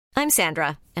I'm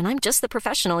Sandra, and I'm just the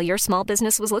professional your small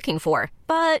business was looking for.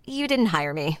 But you didn't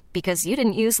hire me because you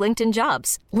didn't use LinkedIn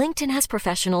Jobs. LinkedIn has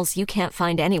professionals you can't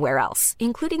find anywhere else,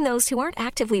 including those who aren't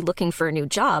actively looking for a new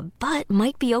job, but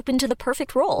might be open to the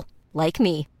perfect role, like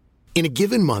me. In a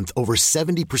given month, over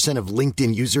 70% of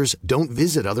LinkedIn users don't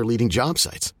visit other leading job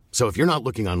sites. So if you're not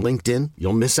looking on LinkedIn,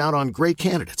 you'll miss out on great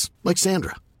candidates like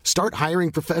Sandra. Start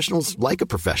hiring professionals like a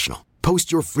professional.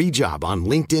 Post your free job on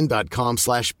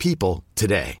linkedin.com/people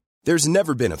today. There's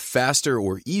never been a faster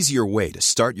or easier way to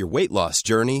start your weight loss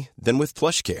journey than with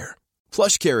PlushCare.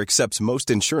 PlushCare accepts most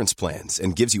insurance plans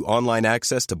and gives you online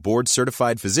access to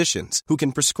board-certified physicians who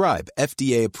can prescribe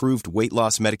FDA-approved weight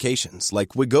loss medications like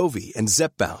Wegovy and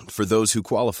Zepbound for those who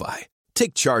qualify.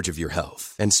 Take charge of your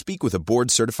health and speak with a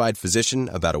board-certified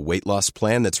physician about a weight loss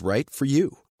plan that's right for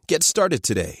you. Get started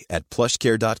today at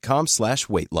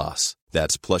plushcare.com/weight loss.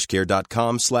 That's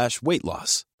plushcare.com/weight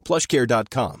loss.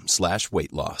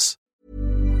 plushcare.com/weight loss.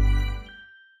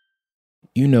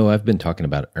 You know, I've been talking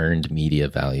about earned media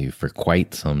value for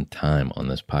quite some time on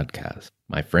this podcast.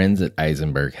 My friends at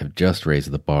Eisenberg have just raised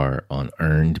the bar on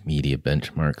earned media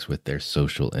benchmarks with their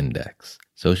Social Index.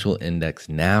 Social Index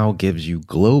now gives you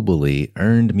globally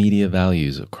earned media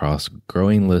values across a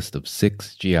growing list of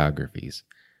 6 geographies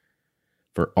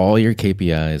for all your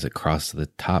KPIs across the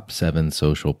top 7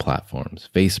 social platforms: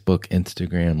 Facebook,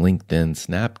 Instagram, LinkedIn,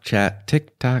 Snapchat,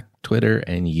 TikTok, Twitter,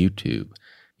 and YouTube.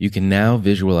 You can now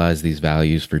visualize these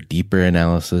values for deeper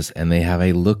analysis, and they have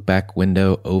a look-back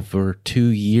window over 2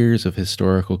 years of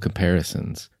historical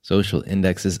comparisons. Social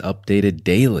Index is updated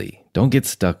daily. Don't get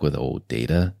stuck with old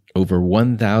data. Over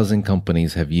 1,000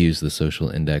 companies have used the Social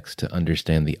Index to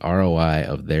understand the ROI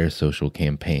of their social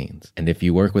campaigns. And if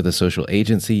you work with a social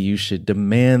agency, you should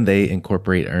demand they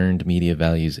incorporate earned media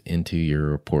values into your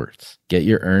reports. Get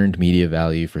your earned media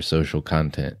value for social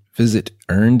content. Visit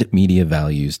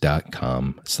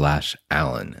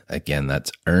earnedmediavalues.com/Alan. Again,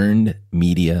 that's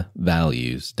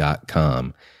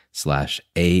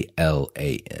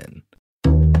earnedmediavalues.com/ALAN.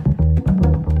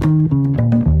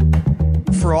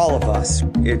 For all of us,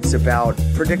 it's about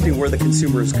predicting where the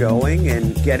consumer is going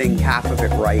and getting half of it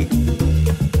right.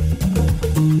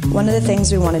 One of the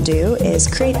things we want to do is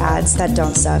create ads that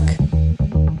don't suck.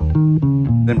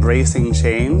 Embracing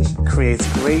change creates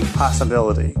great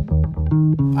possibility.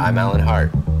 I'm Alan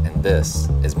Hart, and this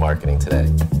is Marketing Today.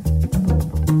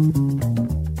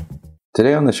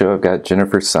 Today on the show, I've got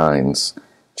Jennifer Saenz,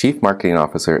 Chief Marketing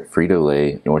Officer at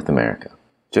Frito-Lay North America.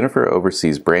 Jennifer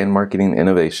oversees brand marketing,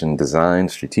 innovation, design,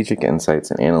 strategic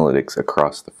insights, and analytics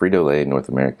across the Frito-Lay North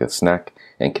America snack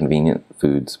and convenient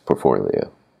foods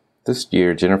portfolio. This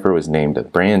year, Jennifer was named a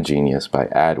brand genius by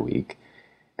Adweek.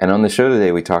 And on the show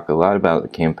today, we talk a lot about the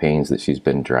campaigns that she's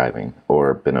been driving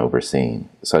or been overseeing,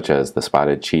 such as the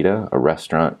Spotted Cheetah, a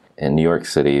restaurant in New York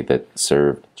City that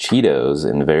served Cheetos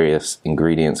in various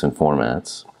ingredients and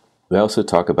formats. We also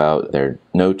talk about their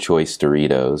No Choice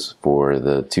Doritos for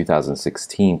the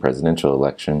 2016 presidential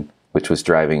election, which was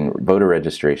driving voter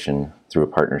registration through a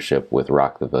partnership with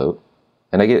Rock the Vote.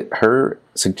 And I get her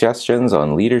suggestions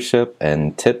on leadership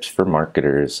and tips for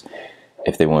marketers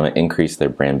if they want to increase their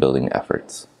brand building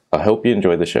efforts. I hope you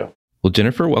enjoy the show. Well,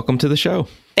 Jennifer, welcome to the show.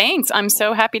 Thanks. I'm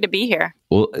so happy to be here.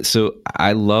 Well, so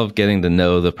I love getting to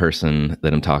know the person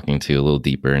that I'm talking to a little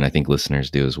deeper, and I think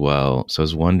listeners do as well. So I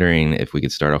was wondering if we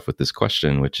could start off with this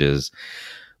question, which is,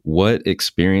 what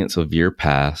experience of your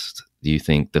past do you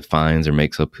think defines or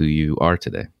makes up who you are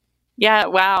today? Yeah,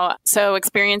 wow. So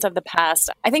experience of the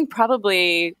past. I think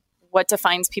probably what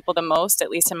defines people the most, at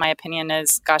least in my opinion,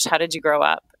 is, gosh, how did you grow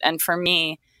up? And for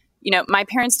me, my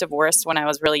parents divorced when I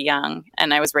was really young,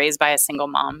 and I was raised by a single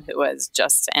mom who was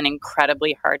just an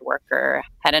incredibly hard worker,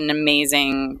 had an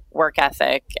amazing work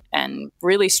ethic, and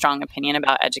really strong opinion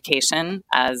about education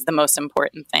as the most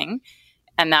important thing.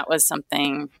 And that was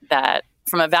something that,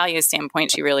 from a value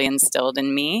standpoint, she really instilled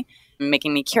in me,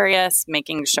 making me curious,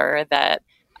 making sure that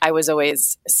I was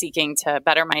always seeking to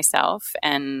better myself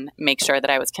and make sure that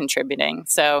I was contributing.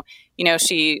 So,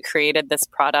 she created this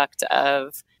product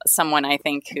of someone, I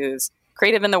think, who's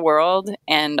creative in the world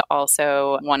and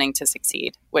also wanting to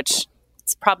succeed, which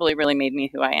has probably really made me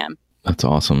who I am. That's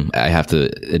awesome. I have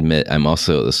to admit, I'm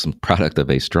also the product of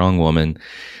a strong woman,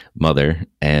 mother,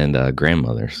 and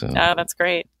grandmother. So, oh, that's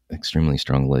great. Extremely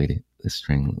strong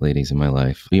ladies in my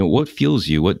life. What fuels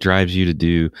you? What drives you to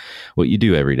do what you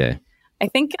do every day? I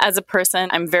think as a person,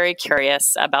 I'm very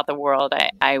curious about the world.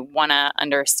 I want to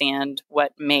understand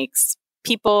what makes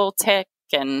people tick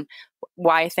and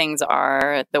why things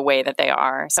are the way that they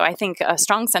are. So I think a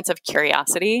strong sense of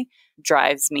curiosity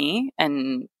drives me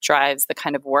and drives the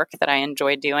kind of work that I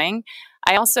enjoy doing.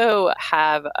 I also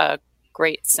have a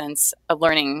great sense of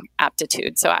learning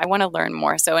aptitude. So I want to learn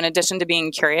more. So in addition to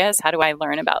being curious, how do I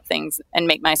learn about things and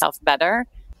make myself better?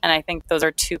 And I think those are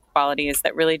two qualities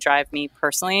that really drive me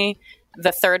personally.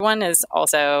 The third one is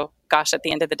also, gosh, at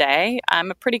the end of the day, I'm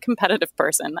a pretty competitive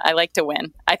person. I like to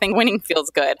win. I think winning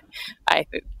feels good.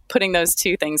 Putting those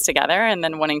two things together and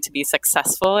then wanting to be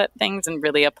successful at things and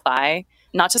really apply,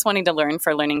 not just wanting to learn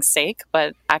for learning's sake,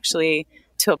 but actually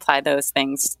to apply those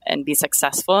things and be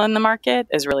successful in the market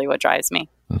is really what drives me.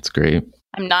 That's great.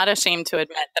 I'm not ashamed to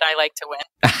admit that I like to win.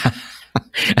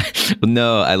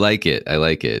 No, I like it. I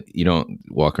like it. You don't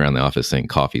walk around the office saying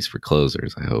coffee's for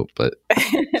closers, I hope, but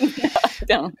No, I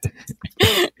don't.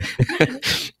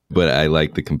 But I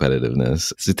like the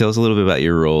competitiveness. So tell us a little bit about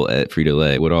your role at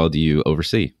Frito-Lay. What all do you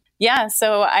oversee? Yeah,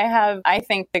 so I have, I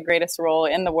think, the greatest role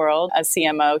in the world as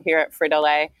CMO here at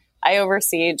Frito-Lay. I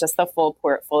oversee just the full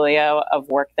portfolio of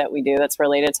work that we do that's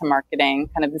related to marketing,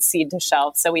 kind of the seed to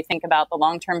shelf. So we think about the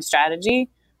long-term strategy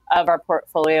of our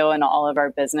portfolio and all of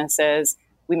our businesses.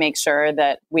 We make sure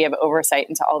that we have oversight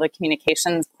into all the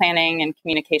communications planning and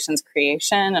communications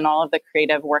creation and all of the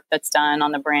creative work that's done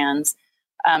on the brands.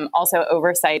 Also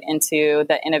oversight into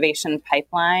the innovation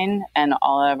pipeline and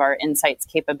all of our insights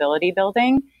capability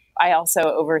building. I also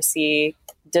oversee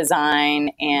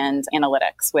design and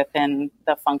analytics within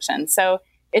the function. So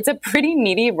it's a pretty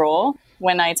meaty role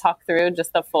when I talk through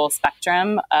just the full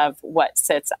spectrum of what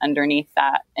sits underneath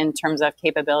that in terms of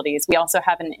capabilities. We also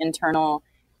have an internal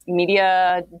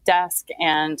media desk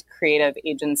and creative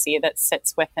agency that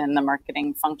sits within the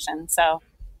marketing function. So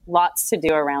lots to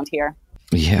do around here.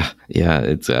 Yeah,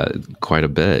 it's quite a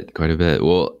bit.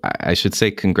 Well, I should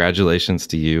say congratulations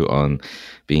to you on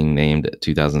being named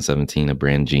 2017 a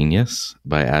brand genius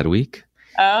by Adweek.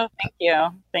 Oh,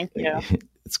 thank you.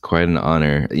 It's quite an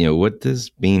honor. What does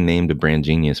being named a brand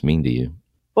genius mean to you?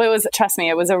 Well, trust me,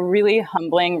 it was a really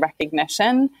humbling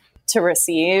recognition to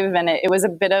receive. And it was a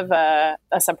bit of a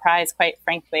surprise, quite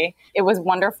frankly. It was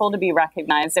wonderful to be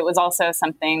recognized. It was also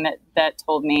something that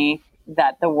told me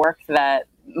that the work that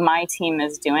my team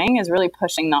is doing is really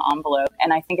pushing the envelope.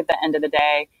 And I think at the end of the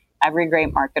day, every great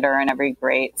marketer and every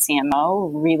great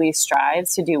CMO really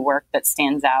strives to do work that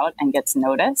stands out and gets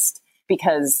noticed,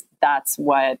 because that's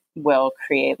what will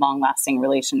create long-lasting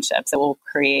relationships. It will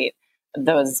create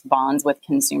those bonds with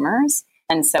consumers.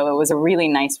 And so it was a really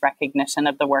nice recognition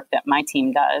of the work that my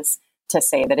team does to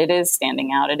say that it is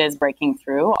standing out. It is breaking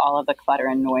through all of the clutter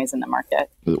and noise in the market.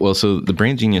 Well, so the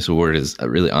Brand Genius Award is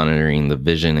really honoring the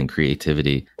vision and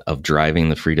creativity of driving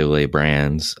the Frito-Lay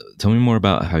brands. Tell me more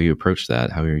about how you approach that,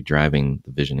 how you're driving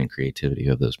the vision and creativity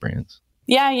of those brands.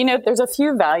 Yeah, there's a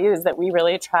few values that we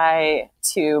really try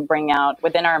to bring out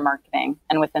within our marketing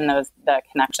and within the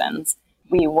connections.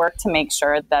 We work to make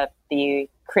sure that the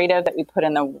creative that we put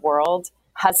in the world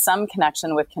has some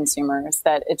connection with consumers,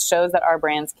 that it shows that our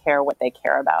brands care what they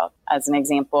care about. As an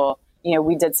example,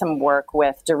 we did some work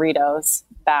with Doritos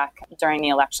back during the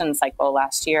election cycle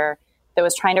last year that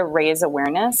was trying to raise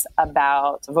awareness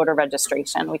about voter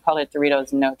registration. We called it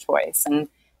Doritos No Choice. And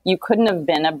you couldn't have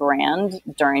been a brand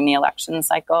during the election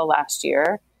cycle last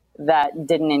year that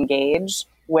didn't engage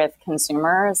with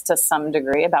consumers to some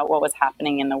degree about what was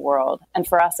happening in the world. And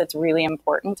for us, it's really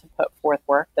important to put forth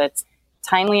work that's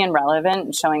timely and relevant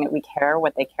and showing that we care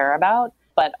what they care about,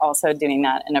 but also doing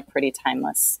that in a pretty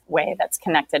timeless way that's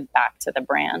connected back to the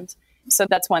brand. So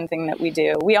that's one thing that we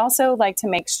do. We also like to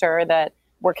make sure that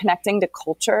we're connecting to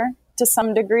culture to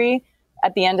some degree.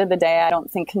 At the end of the day, I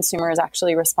don't think consumers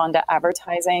actually respond to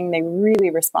advertising. They really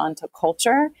respond to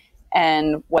culture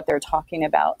and what they're talking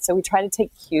about. So we try to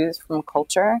take cues from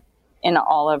culture in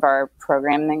all of our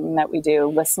programming that we do,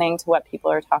 listening to what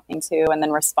people are talking to and then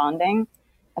responding.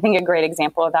 I think a great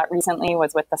example of that recently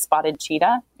was with the Spotted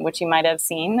Cheetah, which you might have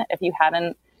seen. If you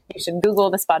haven't, you should Google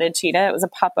the Spotted Cheetah. It was a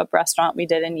pop-up restaurant we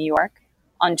did in New York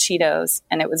on Cheetos.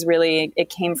 And it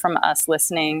came from us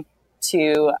listening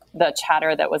to the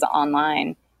chatter that was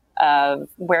online of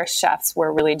where chefs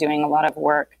were really doing a lot of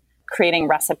work creating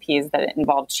recipes that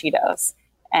involved Cheetos.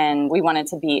 And we wanted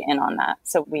to be in on that.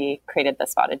 So we created the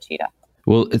Spotted Cheetah.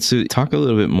 Well, so talk a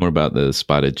little bit more about the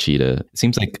Spotted Cheetah. It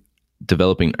seems like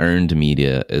developing earned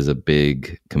media is a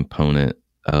big component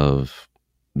of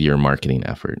your marketing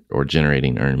effort or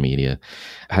generating earned media.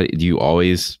 How do you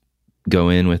always go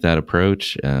in with that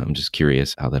approach? I'm just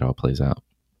curious how that all plays out.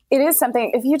 It is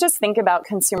something, if you just think about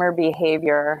consumer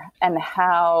behavior and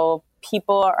how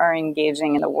people are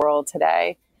engaging in the world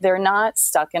today, they're not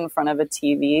stuck in front of a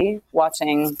TV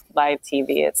watching live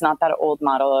TV. It's not that old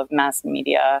model of mass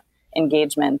media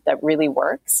engagement that really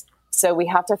works. So we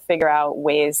have to figure out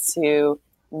ways to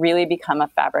really become a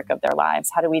fabric of their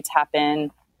lives. How do we tap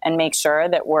in and make sure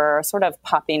that we're sort of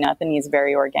popping up in these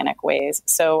very organic ways.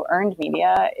 So earned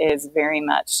media is very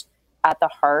much at the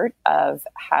heart of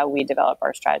how we develop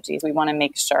our strategies. We want to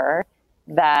make sure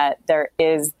that there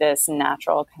is this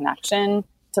natural connection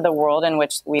to the world in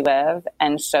which we live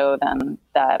and show them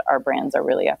that our brands are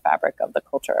really a fabric of the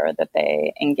culture that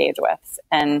they engage with.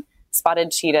 And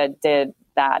Spotted Cheetah did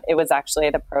that. It was actually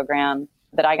the program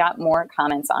that I got more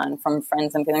comments on from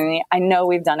friends and family. I know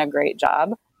we've done a great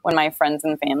job when my friends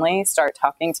and family start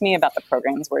talking to me about the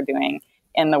programs we're doing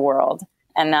in the world.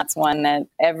 And that's one that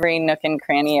every nook and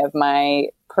cranny of my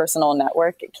personal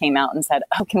network came out and said,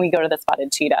 oh, can we go to the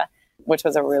Spotted Cheetah? Which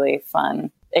was a really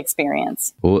fun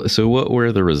experience. Well, so what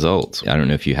were the results? I don't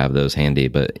know if you have those handy,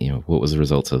 but what was the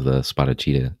results of the Spotted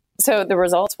Cheetah? So the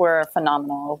results were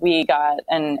phenomenal. We got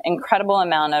an incredible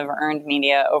amount of earned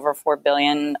media, over 4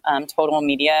 billion total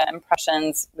media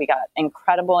impressions. We got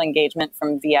incredible engagement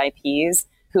from VIPs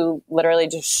who literally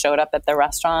just showed up at the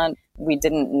restaurant. We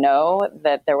didn't know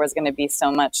that there was going to be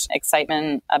so much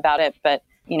excitement about it, but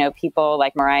people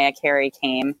like Mariah Carey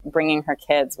came bringing her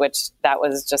kids, which that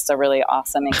was just a really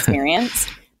awesome experience.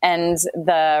 And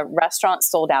the restaurant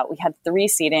sold out. We had 3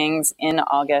 seatings in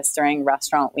August during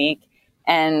restaurant week,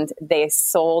 and they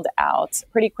sold out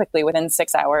pretty quickly. Within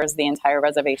 6 hours, the entire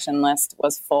reservation list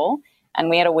was full. And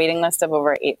we had a waiting list of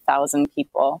over 8,000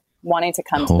 people wanting to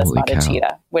come to the Spotted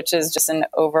Cheetah, which is just an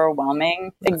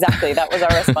overwhelming. Exactly. That was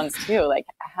our response too. Like,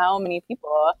 how many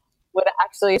people would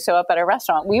actually show up at a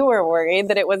restaurant? We were worried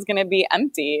that it was going to be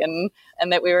empty and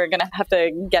that we were going to have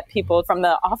to get people from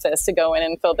the office to go in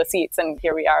and fill the seats. And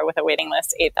here we are with a waiting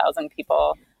list, 8,000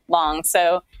 people long.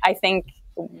 So I think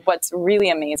what's really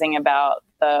amazing about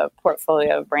the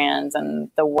portfolio of brands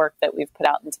and the work that we've put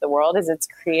out into the world is it's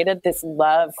created this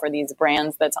love for these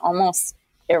brands that's almost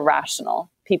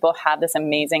irrational. People have this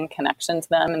amazing connection to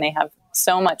them and they have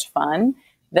so much fun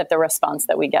that the response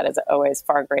that we get is always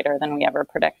far greater than we ever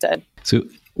predicted. So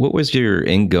what was your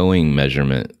ingoing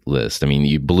measurement list? I mean,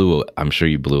 I'm sure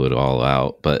you blew it all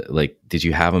out, but did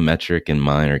you have a metric in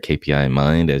mind or KPI in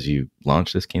mind as you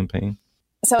launched this campaign?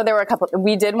 So there were a couple.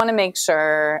 We did want to make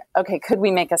sure, okay, could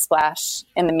we make a splash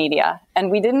in the media?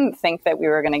 And we didn't think that we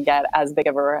were going to get as big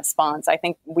of a response. I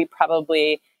think we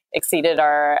probably exceeded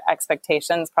our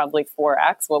expectations, probably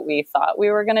 4x what we thought we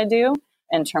were going to do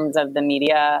in terms of the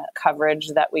media coverage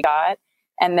that we got.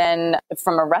 And then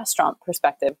from a restaurant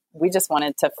perspective, we just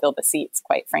wanted to fill the seats,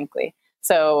 quite frankly.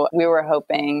 So we were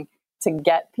hoping to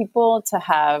get people to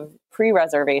have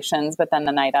pre-reservations, but then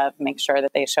the night of, make sure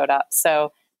that they showed up.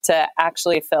 So to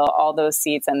actually fill all those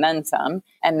seats and then some,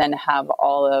 and then have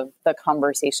all of the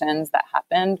conversations that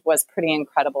happened was pretty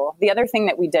incredible. The other thing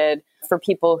that we did for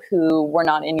people who were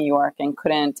not in New York and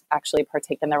couldn't actually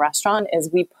partake in the restaurant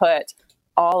is we put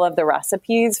all of the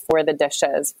recipes for the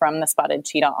dishes from the Spotted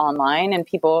Cheetah online, and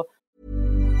people...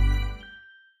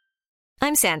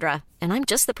 I'm Sandra, and I'm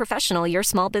just the professional your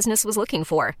small business was looking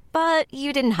for. But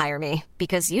you didn't hire me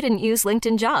because you didn't use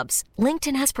LinkedIn Jobs.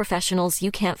 LinkedIn has professionals you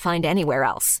can't find anywhere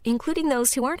else, including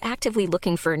those who aren't actively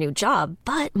looking for a new job,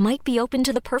 but might be open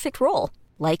to the perfect role,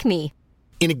 like me.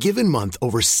 In a given month,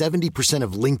 over 70%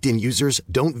 of LinkedIn users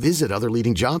don't visit other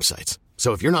leading job sites.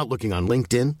 So if you're not looking on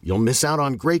LinkedIn, you'll miss out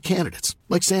on great candidates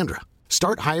like Sandra.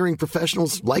 Start hiring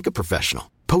professionals like a professional.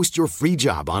 Post your free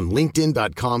job on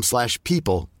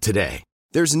linkedin.com/people today.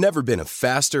 There's never been a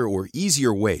faster or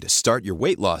easier way to start your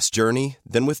weight loss journey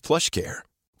than with PlushCare.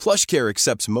 PlushCare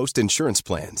accepts most insurance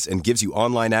plans and gives you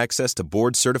online access to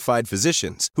board-certified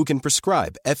physicians who can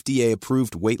prescribe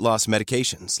FDA-approved weight loss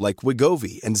medications like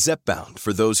Wegovy and Zepbound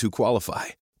for those who qualify.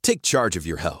 Take charge of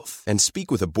your health and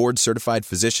speak with a board-certified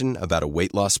physician about a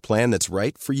weight loss plan that's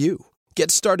right for you.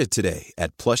 Get started today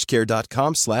at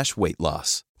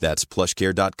plushcare.com/weight-loss. That's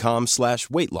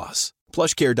plushcare.com/weight-loss.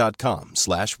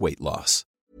 plushcare.com/weight-loss.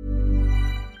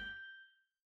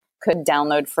 Could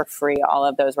download for free all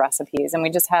of those recipes. And we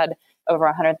just had over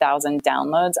 100,000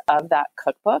 downloads of that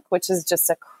cookbook, which is just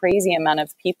a crazy amount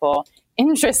of people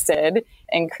interested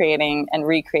in creating and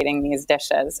recreating these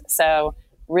dishes. So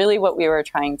really what we were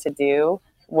trying to do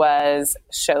was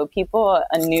show people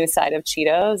a new side of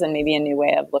Cheetos and maybe a new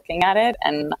way of looking at it.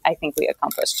 And I think we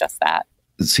accomplished just that.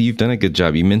 So you've done a good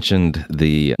job. You mentioned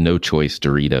the no choice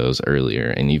Doritos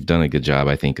earlier, and you've done a good job,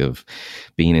 I think, of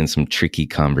being in some tricky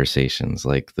conversations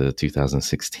like the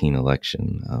 2016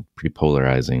 election, pretty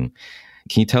polarizing.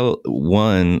 Can you tell,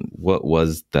 one, what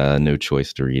was the no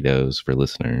choice Doritos for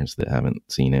listeners that haven't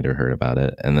seen it or heard about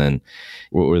it? And then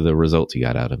what were the results you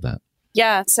got out of that?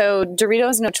 Yeah, so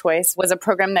Doritos No Choice was a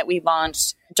program that we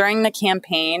launched during the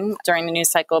campaign, during the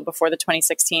news cycle before the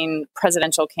 2016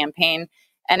 presidential campaign.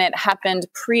 And it happened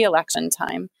pre-election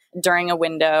time. during a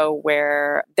window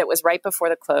where that was right before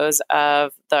the close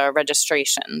of the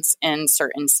registrations in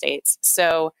certain states.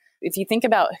 So if you think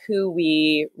about who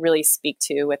we really speak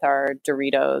to with our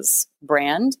Doritos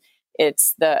brand,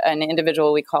 it's an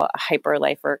individual we call a hyper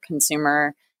lifer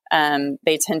consumer.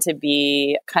 They tend to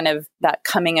be kind of that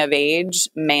coming of age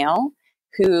male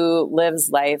who lives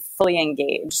life fully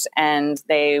engaged, and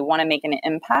they want to make an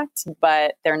impact,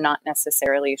 but they're not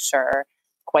necessarily sure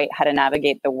quite how to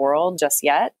navigate the world just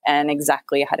yet and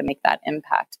exactly how to make that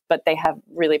impact. But they have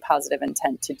really positive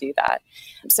intent to do that.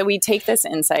 So we take this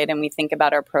insight and we think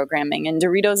about our programming. And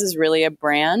Doritos is really a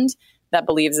brand that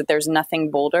believes that there's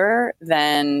nothing bolder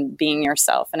than being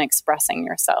yourself and expressing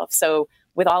yourself. So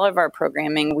with all of our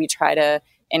programming, we try to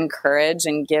encourage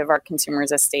and give our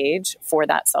consumers a stage for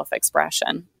that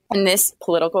self-expression. And this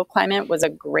political climate was a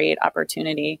great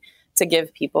opportunity to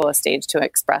give people a stage to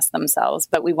express themselves,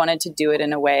 but we wanted to do it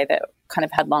in a way that kind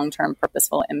of had long-term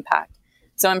purposeful impact.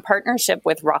 So in partnership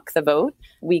with Rock the Vote,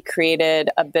 we created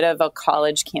a bit of a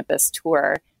college campus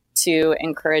tour to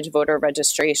encourage voter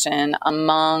registration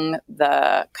among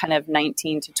the kind of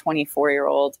 19 to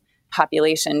 24-year-old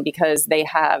population because they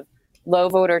have low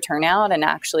voter turnout and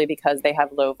actually because they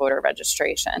have low voter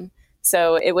registration.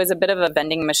 So it was a bit of a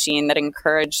vending machine that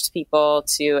encouraged people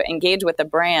to engage with the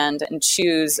brand and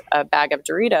choose a bag of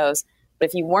Doritos. But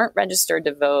if you weren't registered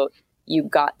to vote, you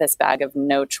got this bag of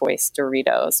no choice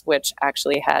Doritos, which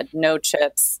actually had no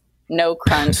chips, no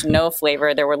crunch, no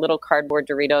flavor. There were little cardboard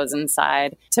Doritos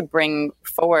inside to bring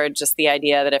forward just the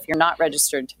idea that if you're not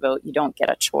registered to vote, you don't get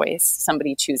a choice.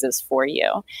 Somebody chooses for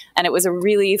you. And it was a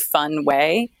really fun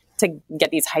way to get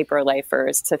these hyper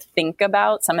lifers to think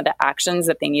about some of the actions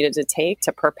that they needed to take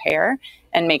to prepare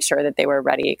and make sure that they were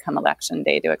ready come election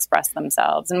day to express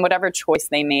themselves. And whatever choice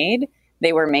they made,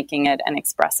 they were making it and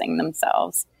expressing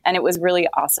themselves. And it was really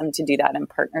awesome to do that in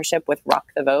partnership with Rock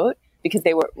the Vote because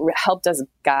they helped us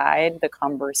guide the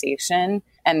conversation,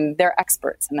 and they're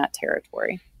experts in that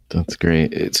territory. That's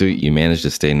great. So you managed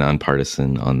to stay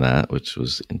nonpartisan on that, which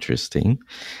was interesting.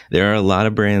 There are a lot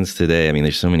of brands today. I mean,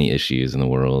 there's so many issues in the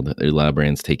world. There are a lot of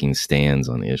brands taking stands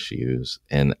on issues.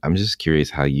 And I'm just curious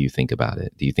how you think about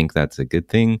it. Do you think that's a good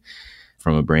thing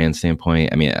from a brand standpoint?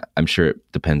 I mean, I'm sure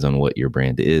it depends on what your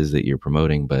brand is that you're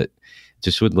promoting, but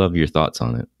just would love your thoughts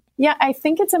on it. Yeah, I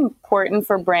think it's important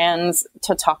for brands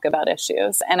to talk about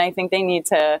issues. And I think they need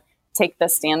to take the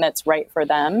stand that's right for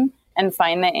them and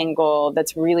find the angle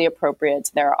that's really appropriate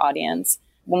to their audience.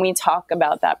 When we talk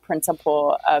about that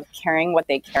principle of caring what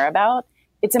they care about,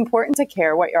 it's important to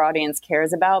care what your audience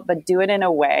cares about, but do it in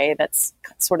a way that's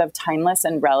sort of timeless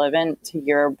and relevant to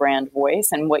your brand voice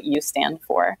and what you stand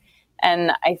for.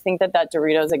 And I think that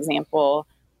Doritos example,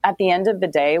 at the end of the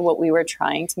day, what we were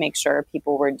trying to make sure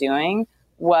people were doing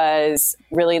was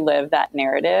really live that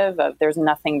narrative of there's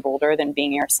nothing bolder than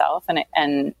being yourself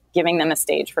and giving them a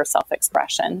stage for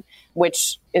self-expression,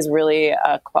 which is really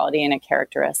a quality and a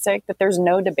characteristic that there's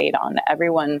no debate on.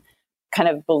 Everyone kind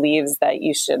of believes that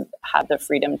you should have the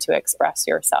freedom to express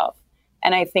yourself.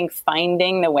 And I think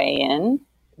finding the way in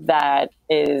that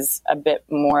is a bit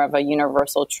more of a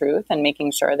universal truth and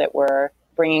making sure that we're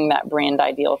bringing that brand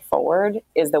ideal forward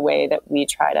is the way that we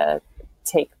try to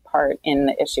take part in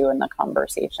the issue and the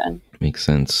conversation. Makes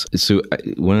sense. So I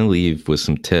want to leave with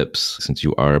some tips since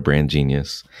you are a brand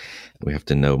genius. We have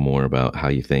to know more about how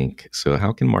you think. So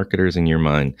how can marketers in your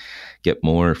mind get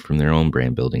more from their own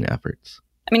brand building efforts?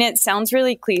 I mean, it sounds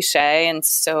really cliche and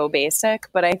so basic,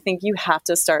 but I think you have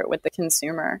to start with the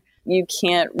consumer. You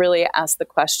can't really ask the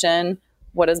question,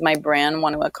 what does my brand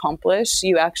want to accomplish?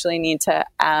 You actually need to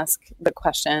ask the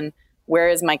question, where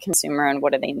is my consumer and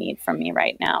what do they need from me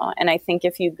right now? And I think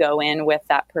if you go in with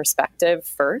that perspective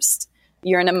first,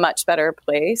 you're in a much better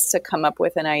place to come up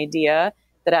with an idea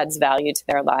that adds value to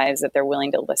their lives that they're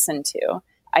willing to listen to.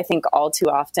 I think all too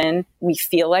often we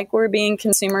feel like we're being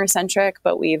consumer centric,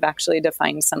 but we've actually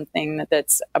defined something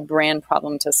that's a brand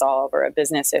problem to solve or a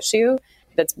business issue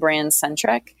that's brand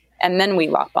centric. And then we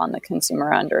lop on the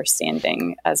consumer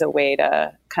understanding as a way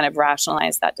to kind of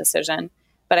rationalize that decision.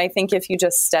 But I think if you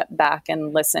just step back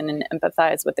and listen and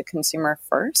empathize with the consumer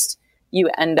first, you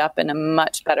end up in a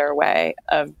much better way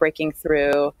of breaking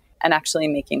through and actually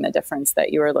making the difference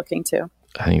that you were looking to.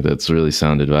 I think that's really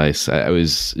sound advice. I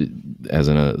was, as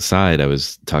an aside, I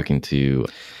was talking to,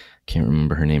 can't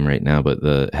remember her name right now, but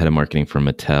the head of marketing for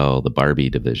Mattel, the Barbie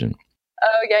division.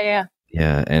 Oh, yeah.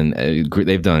 Yeah, and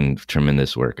they've done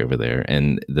tremendous work over there.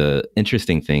 And the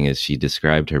interesting thing is she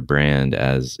described her brand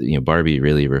as, Barbie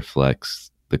really reflects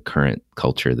the current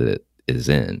culture that is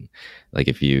in. Like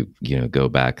if you go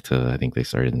back to, I think they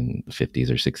started in the 50s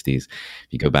or 60s. If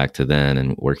you go back to then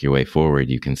and work your way forward,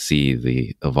 you can see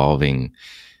the evolving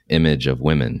image of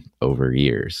women over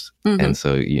years. Mm-hmm. And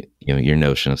so your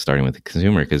notion of starting with the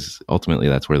consumer, because ultimately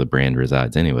that's where the brand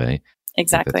resides anyway.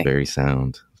 Exactly. That's very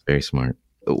sound, very smart.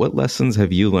 What lessons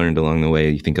have you learned along the way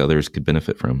you think others could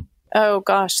benefit from? Oh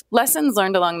gosh, lessons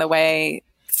learned along the way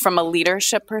from a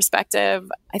leadership perspective.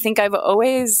 I think I've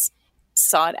always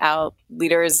sought out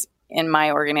leaders in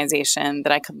my organization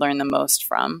that I could learn the most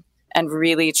from, and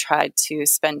really tried to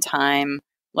spend time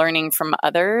learning from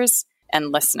others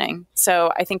and listening.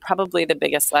 So I think probably the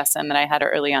biggest lesson that I had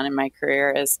early on in my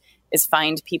career is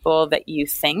find people that you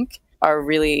think are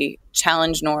really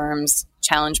challenge norms,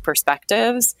 challenge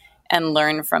perspectives, and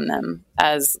learn from them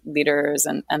as leaders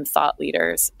and thought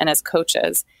leaders and as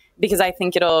coaches, because I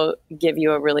think it'll give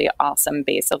you a really awesome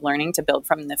base of learning to build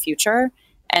from in the future,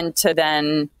 and to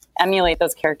then emulate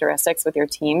those characteristics with your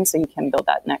team so you can build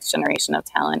that next generation of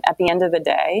talent. At the end of the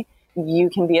day, you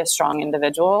can be a strong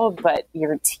individual, but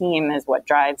your team is what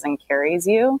drives and carries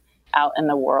you out in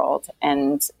the world,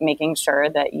 and making sure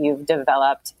that you've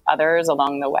developed others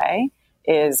along the way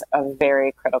is a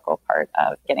very critical part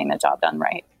of getting the job done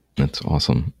right. That's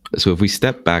awesome. So if we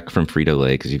step back from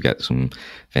Frito-Lay, because you've got some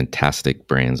fantastic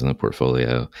brands in the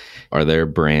portfolio, are there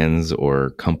brands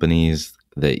or companies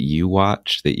that you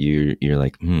watch that you're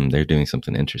like, they're doing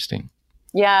something interesting?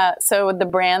 Yeah. So the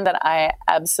brand that I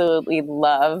absolutely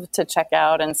love to check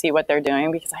out and see what they're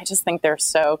doing, because I just think they're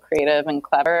so creative and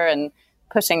clever and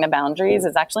pushing the boundaries,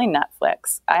 is actually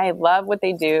Netflix. I love what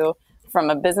they do from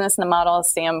a business model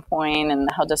standpoint and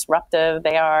how disruptive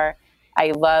they are.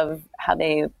 I love how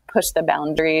they push the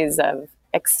boundaries of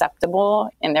acceptable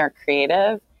in their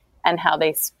creative, and how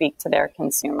they speak to their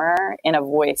consumer in a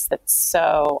voice that's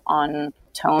so on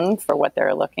tone for what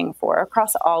they're looking for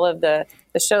across all of the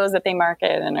shows that they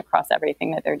market and across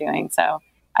everything that they're doing. So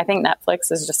I think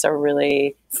Netflix is just a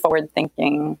really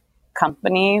forward-thinking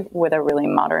company with a really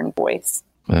modern voice.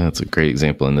 That's a great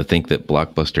example. And to think that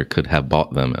Blockbuster could have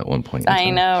bought them at one point in time.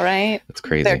 I know, right? That's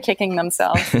crazy. They're kicking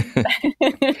themselves.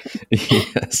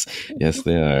 Yes,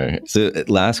 they are. So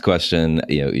last question,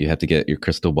 you have to get your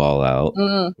crystal ball out.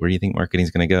 Where do you think marketing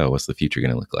is going to go? What's the future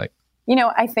going to look like?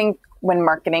 I think when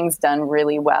marketing's done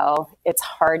really well, it's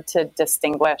hard to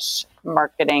distinguish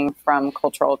marketing from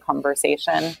cultural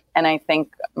conversation. And I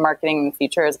think marketing in the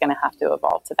future is going to have to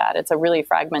evolve to that. It's a really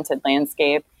fragmented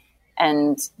landscape.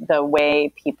 And the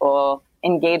way people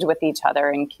engage with each other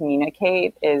and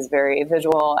communicate is very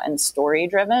visual and story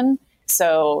driven.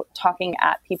 So talking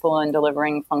at people and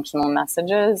delivering functional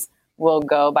messages will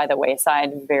go by the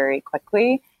wayside very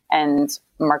quickly. And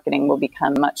marketing will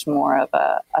become much more of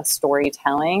a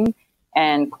storytelling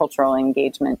and cultural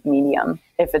engagement medium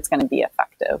if it's going to be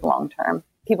effective long term.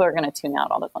 People are going to tune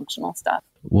out all the functional stuff.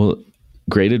 Well,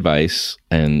 great advice.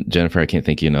 And Jennifer, I can't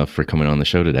thank you enough for coming on the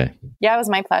show today. Yeah, it was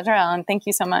my pleasure, Alan. Thank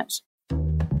you so much.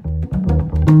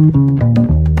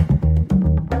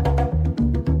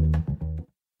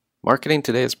 Marketing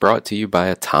Today is brought to you by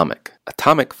Atomic.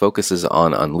 Atomic focuses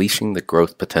on unleashing the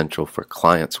growth potential for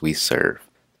clients we serve.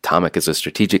 Atomic is a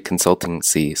strategic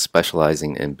consultancy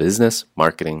specializing in business,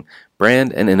 marketing,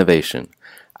 brand, and innovation.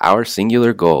 Our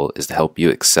singular goal is to help you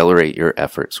accelerate your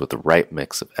efforts with the right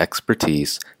mix of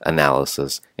expertise,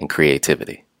 analysis, and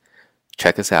creativity.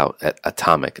 Check us out at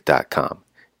atomic.com,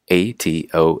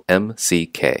 ATOMCK.com.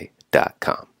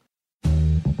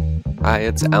 Hi,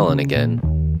 it's Alan again.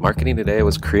 Marketing Today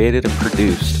was created and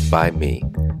produced by me,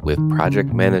 with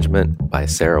project management by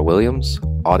Sarah Williams,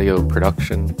 audio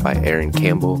production by Aaron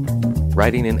Campbell,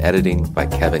 writing and editing by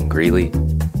Kevin Greeley,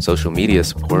 social media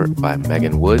support by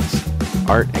Megan Woods,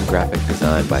 art and graphic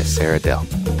design by Sarah Dell.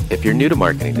 If you're new to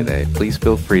Marketing Today, please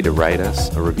feel free to write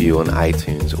us a review on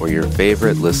iTunes or your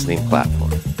favorite listening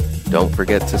platform. Don't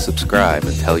forget to subscribe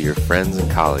and tell your friends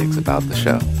and colleagues about the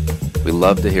show. We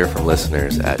love to hear from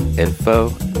listeners at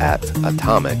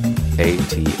info@atomic,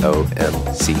 ATOMCK.com.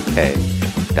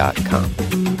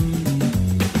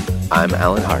 I'm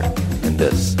Alan Hart, and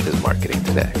this is Marketing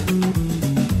Today.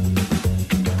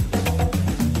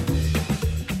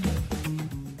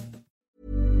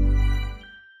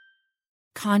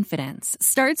 Confidence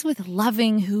starts with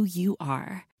loving who you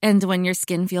are. And when your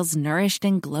skin feels nourished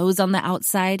and glows on the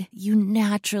outside, you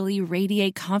naturally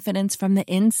radiate confidence from the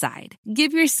inside.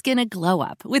 Give your skin a glow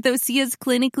up with Osea's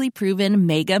clinically proven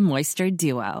Mega Moisture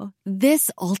Duo. This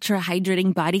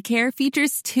ultra-hydrating body care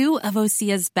features 2 of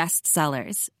Osea's best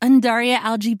sellers, Undaria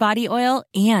Algae Body Oil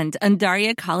and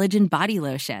Undaria Collagen Body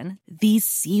Lotion. These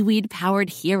seaweed-powered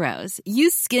heroes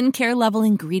use skincare-level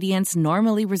ingredients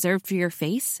normally reserved for your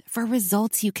face for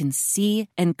results you can see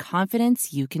and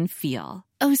confidence you can feel.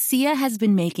 Osea has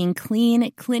been making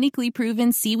clean, clinically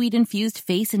proven seaweed-infused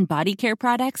face and body care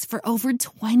products for over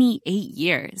 28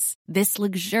 years. This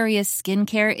luxurious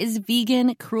skincare is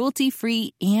vegan,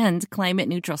 cruelty-free, and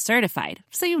climate-neutral certified,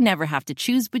 so you never have to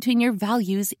choose between your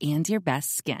values and your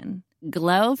best skin.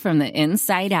 Glow from the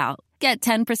inside out. Get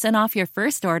 10% off your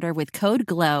first order with code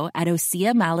GLOW at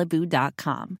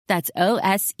OseaMalibu.com. That's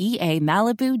OSEA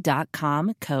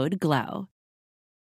Malibu.com, code GLOW.